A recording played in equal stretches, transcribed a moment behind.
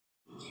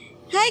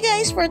Hi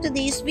guys! For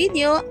today's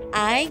video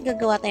ay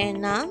gagawa tayo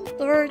ng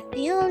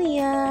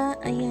tortilla.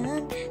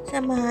 Ayan.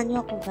 Samahan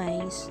niyo ako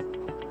guys.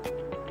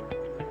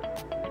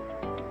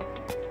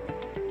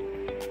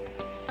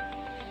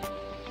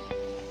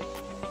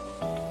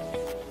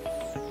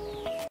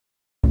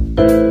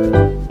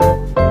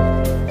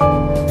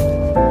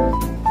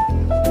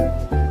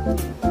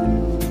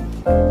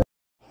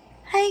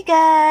 Hi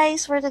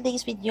guys! For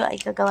today's video ay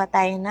gagawa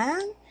tayo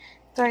ng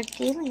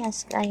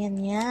tortillas. Ayan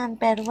yan.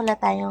 Pero wala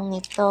tayong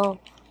nito.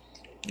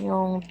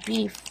 Yung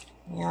beef.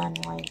 Yan.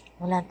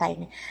 Wala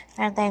tayong.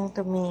 Meron tayong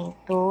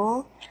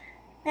tomato.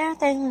 Meron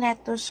tayong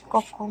lettuce,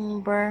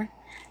 cucumber.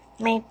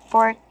 May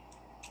pork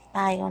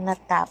tayo na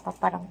tapa.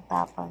 Parang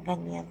tapa.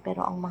 Ganyan.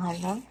 Pero ang mahal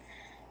ng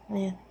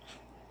ayan.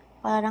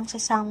 Parang sa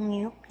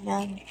samgyup.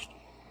 Yan.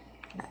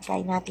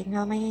 Nagay natin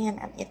mamaya yan.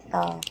 At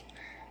ito.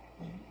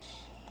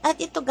 At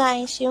ito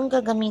guys, yung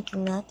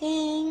gagamitin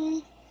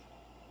natin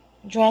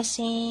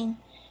dressing,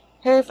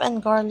 herb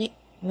and garlic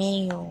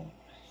mayo.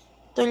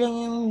 Ito lang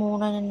yung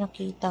mura na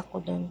nakita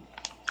ko dun.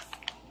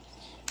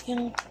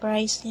 Yung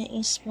price niya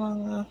is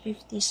mga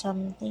 50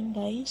 something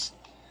guys.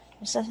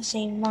 Basta sa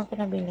same mark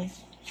na bili.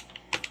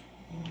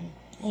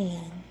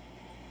 Ayan.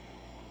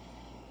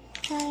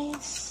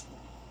 Guys.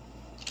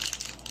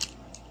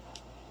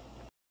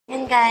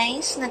 Yan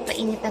guys,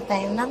 nagpainit na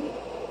tayo ng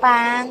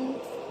pan.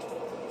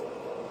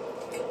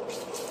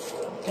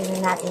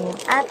 Tingnan natin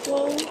yung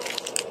ating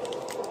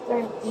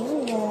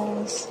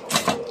tortillas.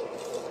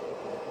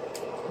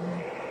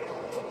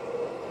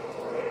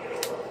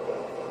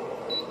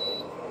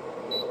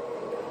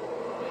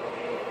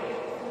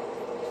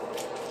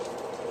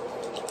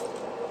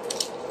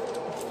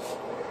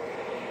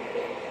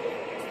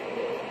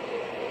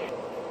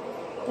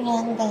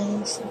 Ayan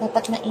guys,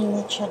 dapat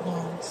mainit siya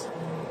guys.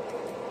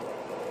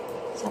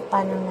 Sa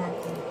paano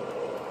natin.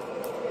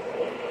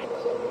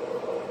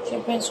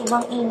 Siyempre,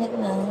 subang init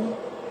na.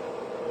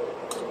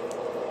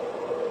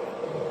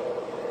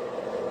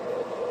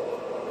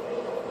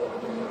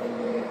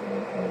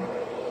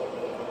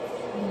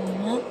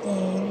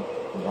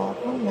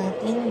 Bago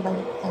natin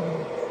balikan.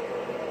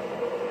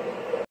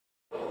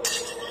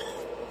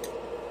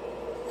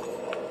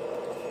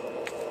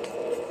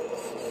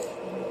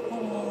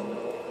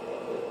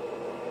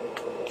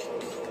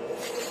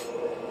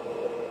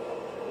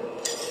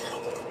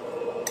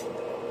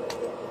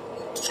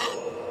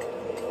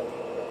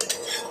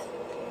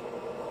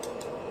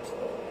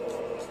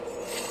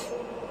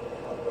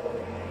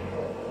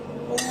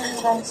 Ayan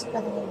guys,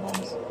 pala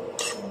guys.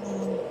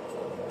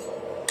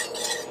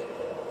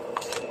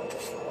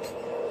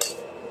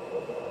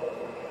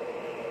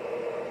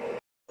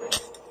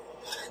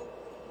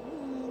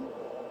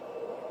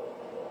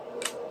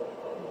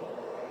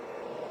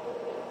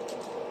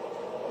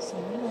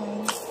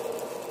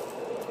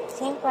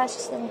 Same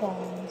process din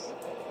guys.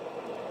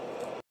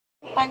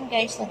 Pan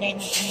guys, lagay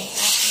natin yung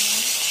ating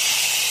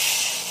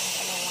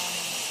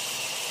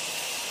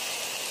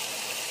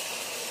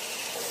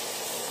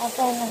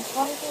after ng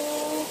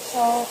konting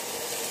salt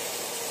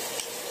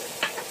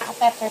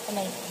pepper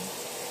pala yun.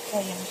 So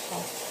yung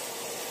salt.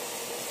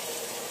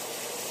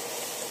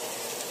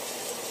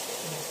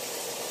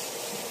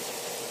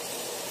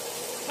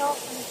 So,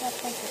 ang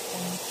pepper ito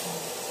yung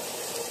salt.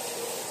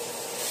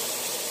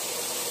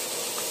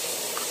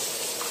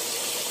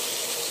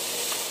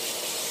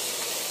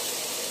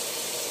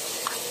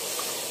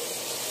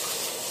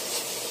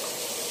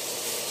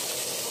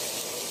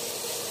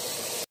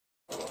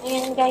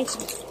 Ayan guys,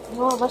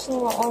 lumabas na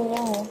yung oil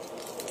niya.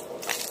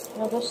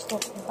 Lumabas ito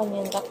ang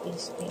kanyang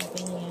tapis.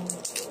 Ganyan.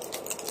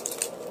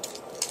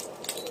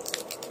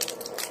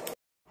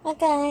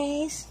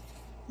 Guys,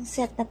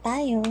 set na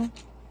tayo.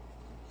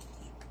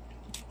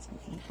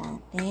 Set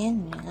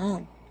natin.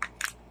 Yan.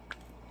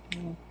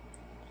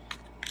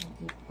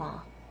 Hindi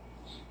pa.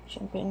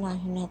 Siyempre,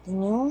 inahin natin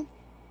yung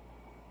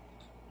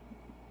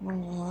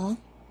mga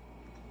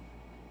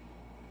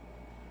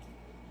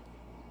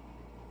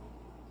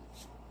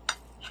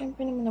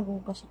siyempre naman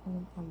nabugas ako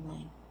ng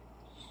kamay.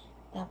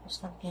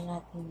 Tapos lagyan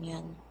natin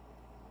yan.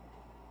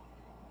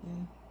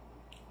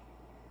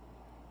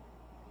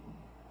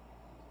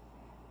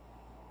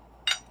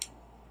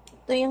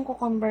 Ito yung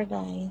cucumber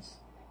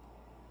guys.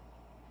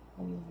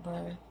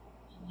 Cucumber.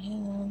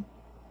 Ayan.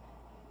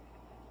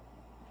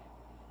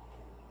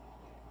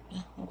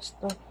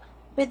 Gusto.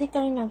 Pwede ka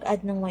rin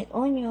nag-add ng white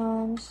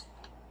onions.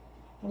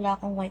 Wala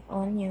akong white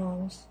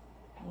onions.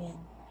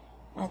 Ayan.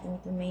 Ating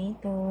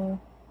tomato.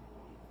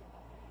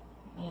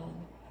 Ayan.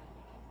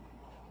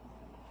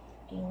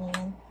 Okay na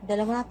yan.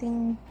 Dalawa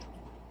natin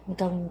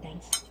gawin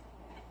guys.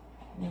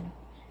 Ayan.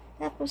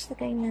 Tapos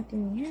lagay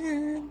natin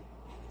yan.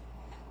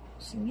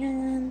 Tapos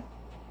yan.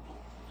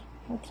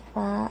 O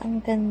diba?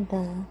 Ang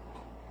ganda.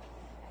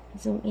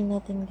 Zoom in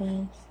natin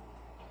guys.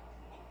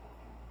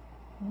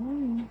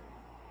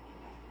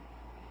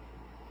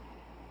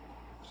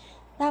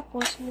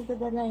 Tapos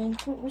magdadala yan.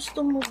 Kung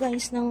gusto mo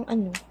guys ng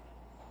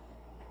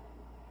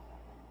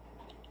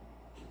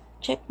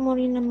check mo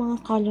rin ng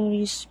mga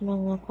calories,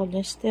 mga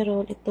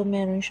cholesterol. Ito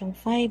meron siyang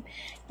 5.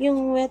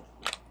 Yung wet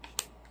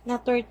na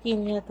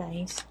tortilla,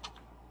 guys.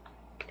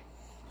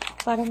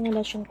 Parang wala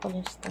siyang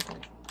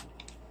cholesterol.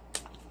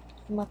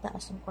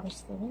 Mataas ang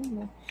cholesterol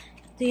mo.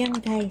 Ito yan,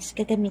 guys.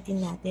 Gagamitin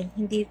natin.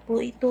 Hindi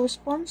po ito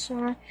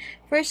sponsor.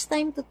 First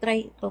time to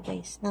try ito,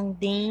 guys. Ng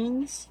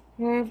Danes,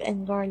 herb,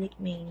 and garlic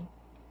mayo.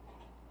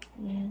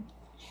 Ayan.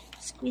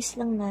 Squeeze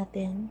lang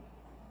natin.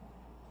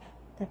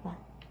 Diba?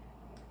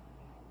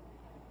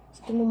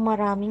 Gusto mo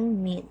maraming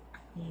milk.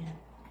 Ayan.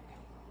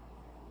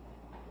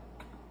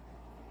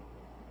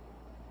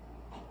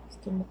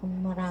 Gusto mo kung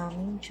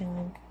maraming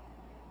dyan.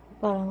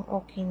 Parang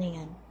okay na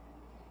yan.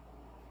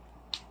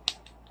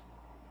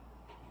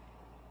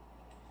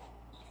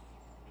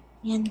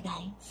 Yan,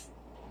 guys.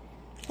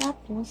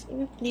 Tapos,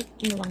 i-flip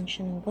mo lang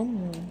siya ng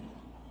ganun.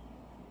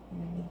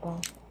 Diba?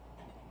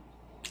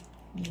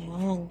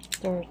 Ayan.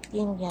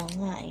 Tortilla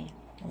nga eh.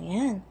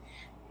 Ayan.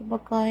 Diba,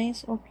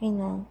 guys? Okay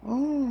na.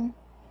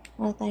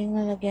 Wala tayong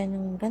nalagyan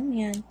ng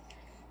ganyan.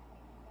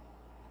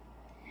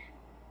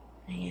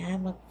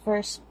 Ayan.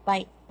 Mag-first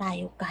bite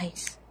tayo,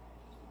 guys.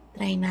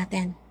 Try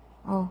natin.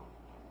 Ayan.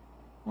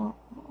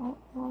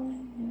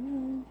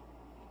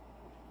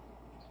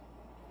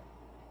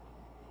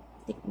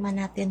 Tikman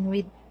natin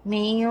with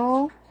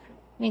mayo.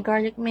 May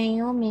garlic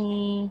mayo.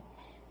 May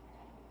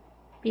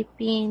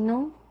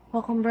pipino,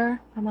 cucumber,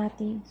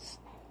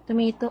 kamatis,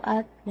 tomato,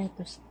 at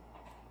lettuce.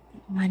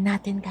 Tikman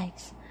natin,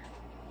 guys.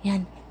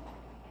 Yan.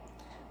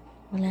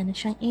 Wala na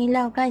siyang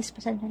ilaw, guys.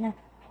 Pasensya na.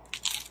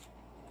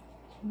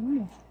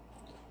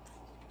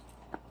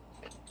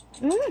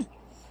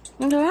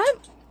 Ang sarap.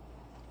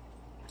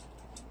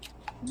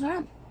 Ang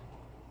sarap.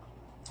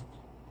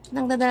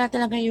 Nagdadala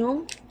talaga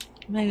yung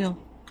mayo.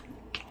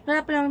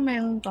 Sarap lang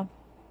mayo ito.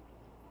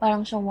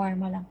 Parang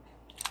shawarma lang.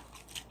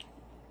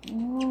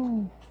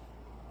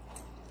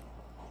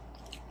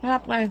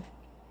 Sarap, guys.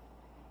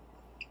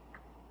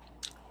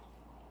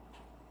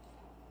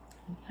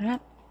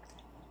 Sarap.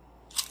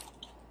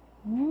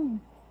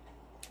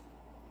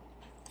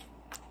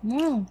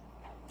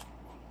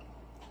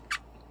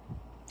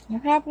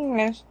 Masarap yung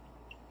guys.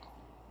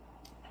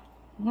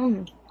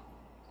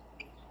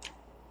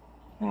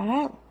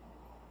 Sarap.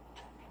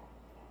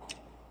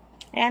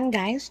 Ayan,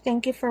 guys.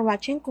 Thank you for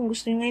watching. Kung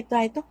gusto nyo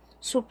i-try ito,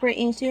 super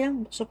easy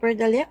lang. Super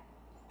dali.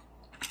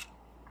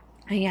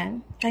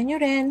 Ayan. Try nyo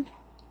rin.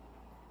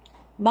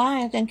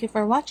 Bye. Thank you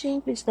for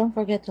watching. Please don't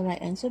forget to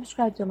like and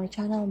subscribe to my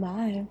channel.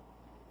 Bye.